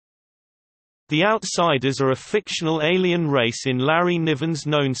The Outsiders are a fictional alien race in Larry Niven's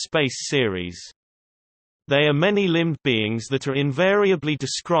Known Space series. They are many-limbed beings that are invariably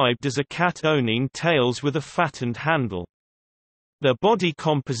described as a cat owning tails with a fattened handle. Their body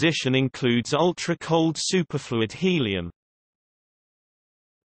composition includes ultra-cold superfluid helium.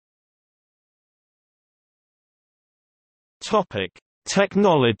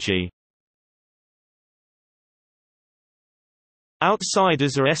 Technology.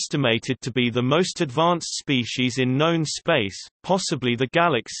 Outsiders are estimated to be the most advanced species in known space, possibly the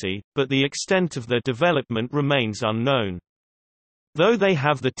galaxy, but the extent of their development remains unknown. Though they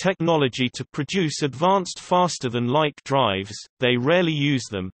have the technology to produce advanced faster-than-light drives, they rarely use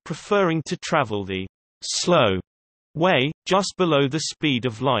them, preferring to travel the slow way, just below the speed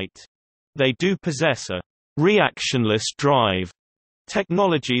of light. They do possess a reactionless drive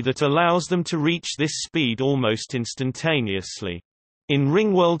technology that allows them to reach this speed almost instantaneously. In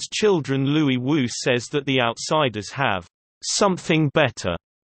Ringworld's Children, Louis Wu says that the Outsiders have something better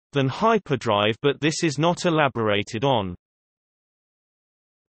than hyperdrive, but this is not elaborated on.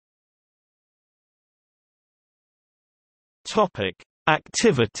 Topic: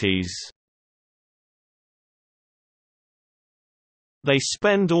 Activities. They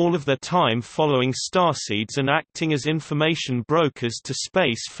spend all of their time following starseeds and acting as information brokers to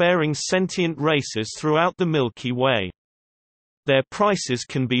space-faring sentient races throughout the Milky Way. Their prices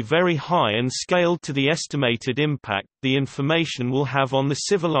can be very high and scaled to the estimated impact the information will have on the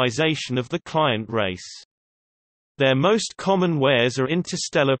civilization of the client race. Their most common wares are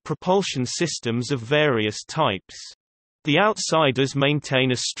interstellar propulsion systems of various types. The Outsiders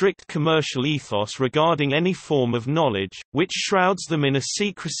maintain a strict commercial ethos regarding any form of knowledge, which shrouds them in a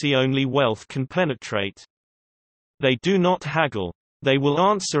secrecy only wealth can penetrate. They do not haggle. They will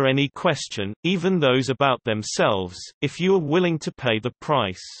answer any question, even those about themselves, if you are willing to pay the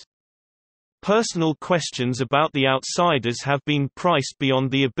price. Personal questions about the Outsiders have been priced beyond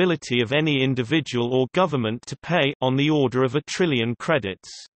the ability of any individual or government to pay, on the order of 1 trillion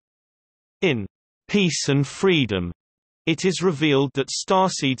credits. In Peace and Freedom, it is revealed that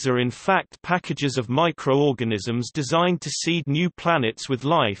starseeds are in fact packages of microorganisms designed to seed new planets with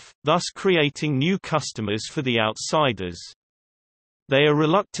life, thus creating new customers for the Outsiders. They are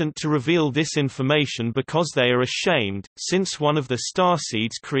reluctant to reveal this information because they are ashamed, since one of the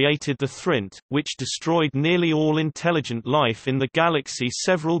starseeds created the Thrint, which destroyed nearly all intelligent life in the galaxy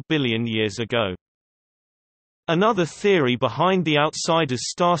several billion years ago. Another theory behind the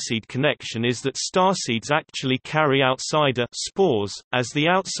Outsiders' starseed connection is that starseeds actually carry outsider spores. As the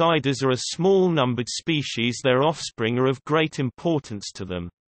Outsiders are a small-numbered species, their offspring are of great importance to them.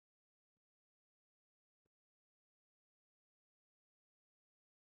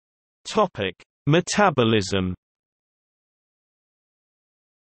 Metabolism.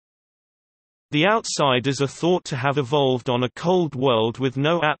 The Outsiders are thought to have evolved on a cold world with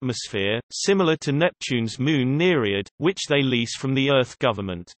no atmosphere, similar to Neptune's moon Nereid, which they lease from the Earth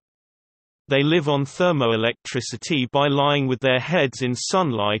government. They live on thermoelectricity by lying with their heads in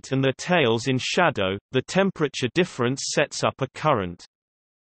sunlight and their tails in shadow. The temperature difference sets up a current.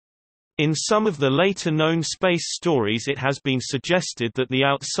 In some of the later known space stories, it has been suggested that the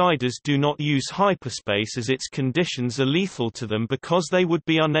Outsiders do not use hyperspace as its conditions are lethal to them because they would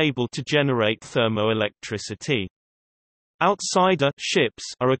be unable to generate thermoelectricity. Outsider ships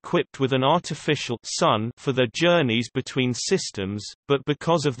are equipped with an artificial sun for their journeys between systems, but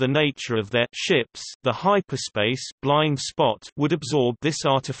because of the nature of their ships, the hyperspace blind spot would absorb this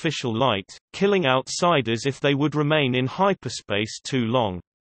artificial light, killing Outsiders if they would remain in hyperspace too long.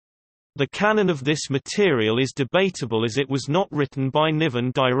 The canon of this material is debatable as it was not written by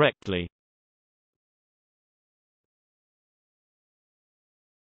Niven directly.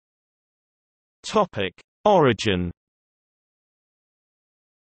 Origin.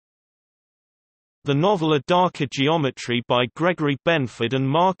 The novel A Darker Geometry by Gregory Benford and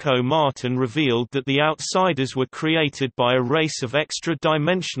Mark O. Martin revealed that the Outsiders were created by a race of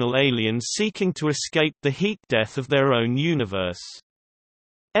extra-dimensional aliens seeking to escape the heat death of their own universe.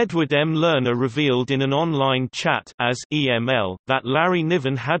 Edward M. Lerner revealed in an online chat as EML that Larry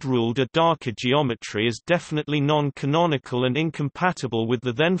Niven had ruled A Darker Geometry as definitely non-canonical and incompatible with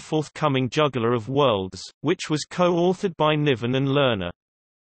the then forthcoming Juggler of Worlds, which was co-authored by Niven and Lerner.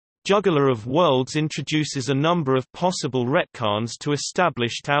 Juggler of Worlds introduces a number of possible retcons to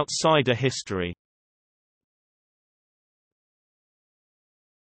established Outsider history.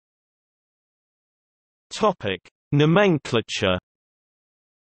 Nomenclature.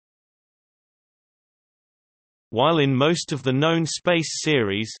 While in most of the known space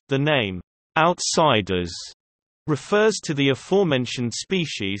series, the name, Outsiders, refers to the aforementioned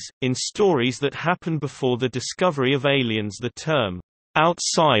species. In stories that happen before the discovery of aliens, the term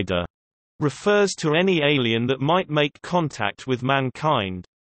outsider refers to any alien that might make contact with mankind.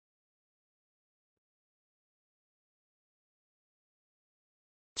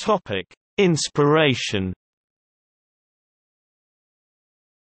 Topic: Inspiration.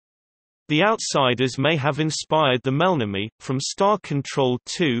 The outsiders may have inspired the Melnomi, from Star Control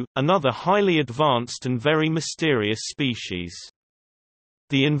 2, another highly advanced and very mysterious species.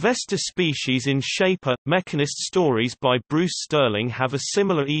 The investor species in Shaper, Mechanist stories by Bruce Sterling have a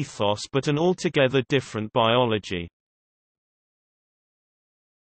similar ethos but an altogether different biology.